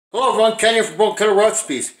Hello everyone, Ken here from Bone Cutter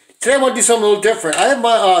Recipes. Today I want to do something a little different. I have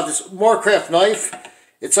my this Moorcraft knife.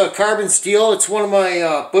 It's a carbon steel. It's one of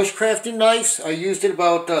my bushcrafting knives. I used it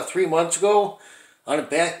about 3 months ago on a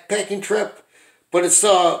backpacking trip. But it's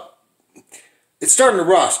starting to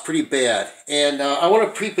rust pretty bad. And I want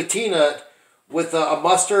to pre-patina it with a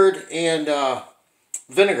mustard and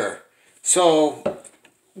vinegar. So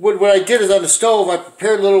what I did is on the stove, I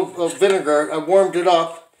prepared a little vinegar. I warmed it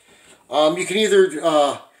up. You can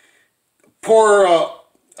either pour a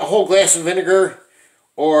whole glass of vinegar,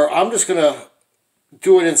 or I'm just going to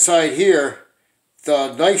do it inside here,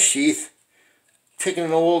 the knife sheath, taking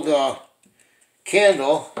an old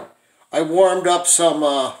candle. I warmed up some,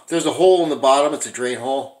 there's a hole in the bottom, it's a drain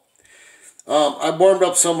hole. I warmed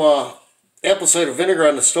up some apple cider vinegar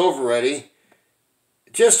on the stove already,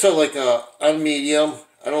 just to like on medium.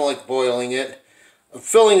 I don't like boiling it. I'm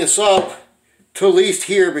filling this up to at least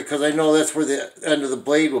here because I know that's where the end of the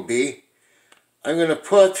blade will be. I'm going to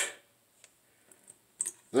put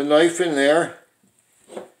the knife in there.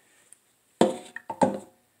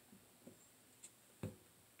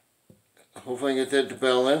 Hopefully I can get that to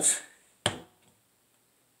balance.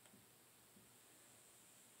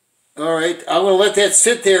 Alright, I'm going to let that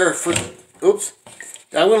sit there for, oops.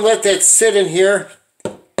 I'm going to let that sit in here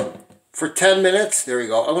for 10 minutes. There we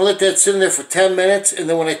go. I'm going to let that sit in there for 10 minutes, and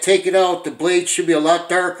then when I take it out, the blade should be a lot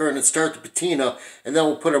darker and it starts to patina, and then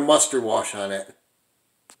we'll put a mustard wash on it.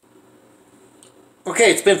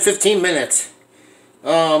 Okay, it's been 15 minutes.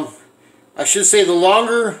 I should say the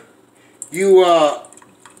longer you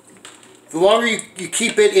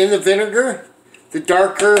keep it in the vinegar, the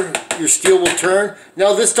darker your steel will turn.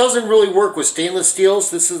 Now this doesn't really work with stainless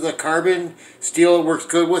steels. This is the carbon steel it works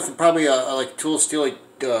good with, and probably a like tool steel like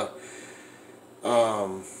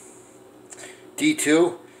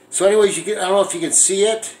D2. So anyways, I don't know if you can see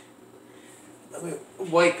it. Let me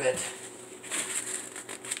wipe it.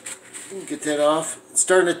 Get that off. It's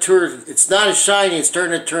starting to turn, it's not as shiny, it's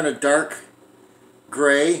starting to turn a dark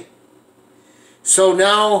gray. So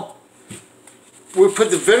now we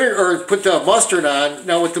put the vinegar, or put the mustard on.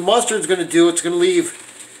 Now what the mustard's going to do, it's going to leave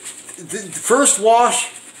the first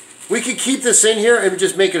wash. We could keep this in here and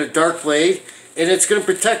just make it a dark blade, and it's going to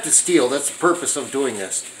protect the steel. That's the purpose of doing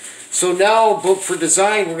this. So now, for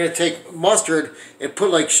design, we're going to take mustard and put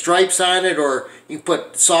like stripes on it, or you can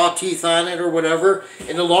put saw teeth on it or whatever.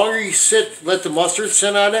 And the longer you let the mustard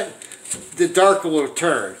sit on it, the darker it will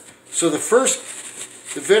turn. So the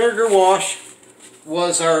vinegar wash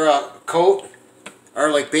was our coat, our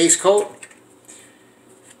like base coat.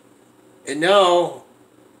 And now,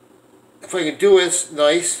 if I can do it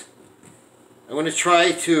nice, I'm going to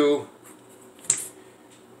try to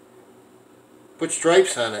put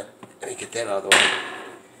stripes on it. Let me get that out of the way.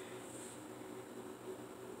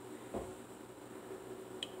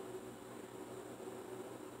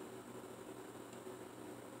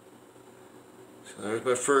 So there's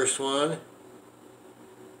my first one.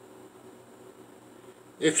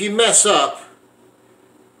 If you mess up,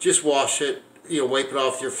 just wash it. You know, wipe it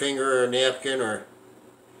off your finger or a napkin or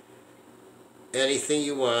anything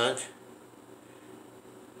you want.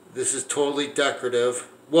 This is totally decorative.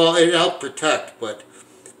 Well, it helps protect, but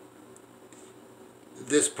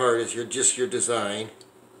this part is just your design.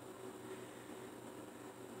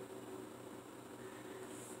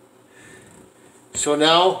 So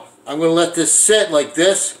now I'm going to let this sit like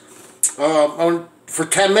this for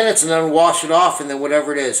 10 minutes, and then wash it off, and then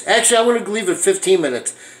whatever it is. Actually, I'm going to leave it 15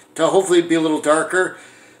 minutes to hopefully be a little darker,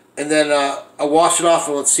 and then I'll wash it off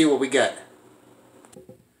and let's see what we get.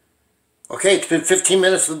 Okay, it's been 15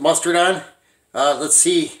 minutes with mustard on. Let's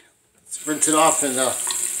see. Let's rinse it off and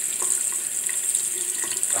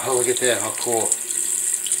oh, look at that, how cool.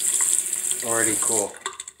 Already cool.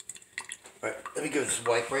 Alright, let me give this a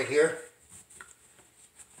wipe right here.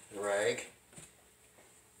 The rag.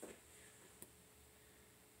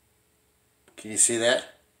 Can you see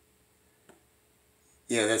that?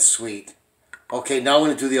 Yeah, that's sweet. Okay, now I'm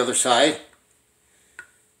going to do the other side.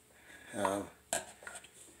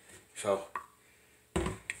 So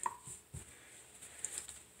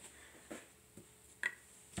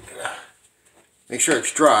make sure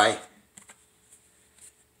it's dry.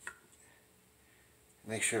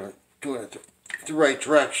 Make sure I'm doing it the right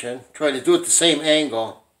direction. Try to do it the same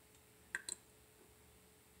angle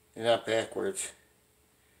and not backwards.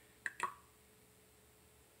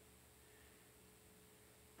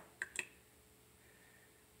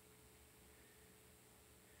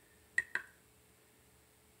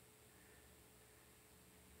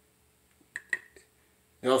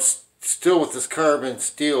 You know, still with this carbon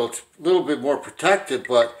steel, it's a little bit more protected,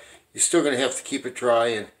 but you're still going to have to keep it dry.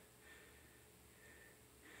 And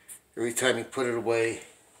every time you put it away.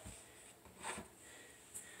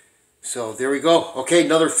 So there we go. Okay,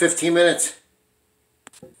 another 15 minutes.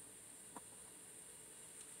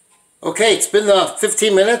 Okay, it's been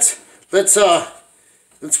 15 minutes. Let's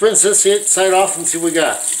rinse this side off and see what we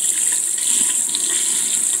got.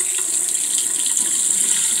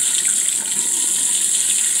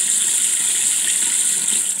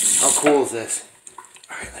 How cool is this?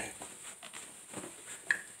 Alright.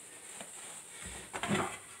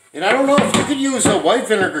 And I don't know if you could use a white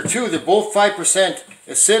vinegar too. They're both 5%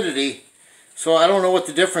 acidity. So I don't know what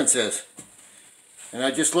the difference is. And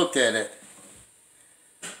I just looked at it.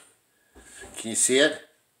 Can you see it?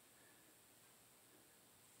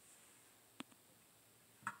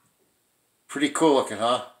 Pretty cool looking,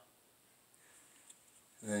 huh?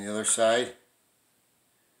 And then the other side.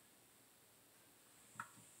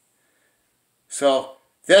 So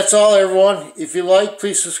that's all, everyone. If you like,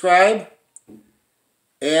 please subscribe.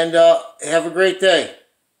 And have a great day.